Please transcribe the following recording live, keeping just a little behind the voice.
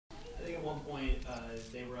one point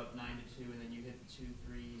they were up 9-2, and then you hit the 2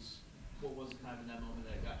 threes. What was it kind of in that moment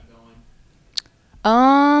that got you going?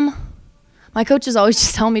 My coaches always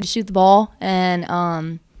just tell me to shoot the ball,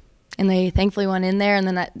 and they thankfully went in there, and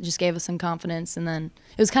then that just gave us some confidence. And then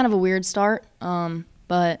it was kind of a weird start,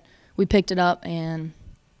 but we picked it up and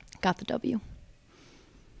got the W.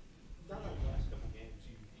 Not like the last couple games,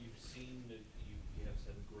 you've seen that you have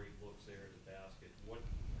some great looks there at the basket.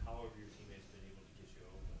 How have your teammates been able to get you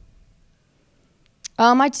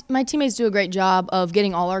open? My teammates do a great job of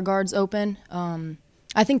getting all our guards open.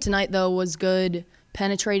 I think tonight, though, was good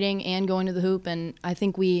penetrating and going to the hoop, and I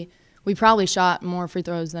think we probably shot more free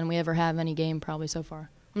throws than we ever have any game probably so far.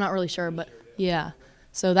 I'm not really sure, but yeah.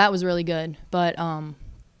 So that was really good. But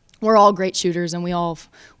we're all great shooters, and we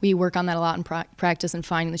work on that a lot in practice and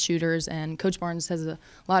finding the shooters, and Coach Barnes has a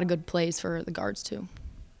lot of good plays for the guards too.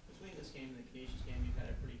 Between this game and the Canisius game, you've had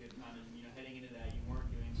a pretty good run, and heading into that, you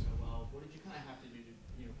weren't doing so well. What did you kind of have to do to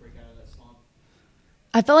break out of that slump?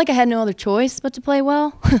 I felt like I had no other choice but to play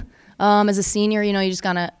well. As a senior, you just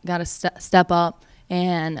gotta step up,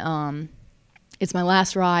 and it's my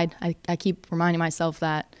last ride. I keep reminding myself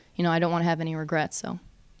that I don't want to have any regrets. So.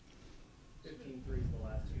 15 threes in the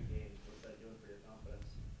last 2 games. What's that doing for your confidence?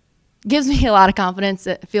 Gives me a lot of confidence.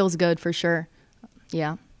 It feels good for sure.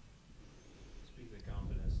 Yeah. Speaking of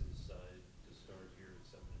confidence, to start here at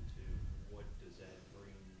 7-2, what does that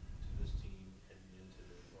bring to this team heading into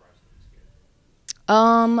the Horizon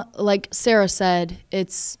game? Like Sarah said,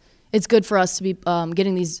 it's good for us to be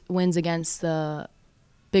getting these wins against the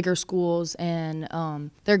bigger schools, and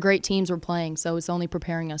they're great teams we're playing, so it's only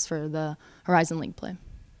preparing us for the Horizon League play.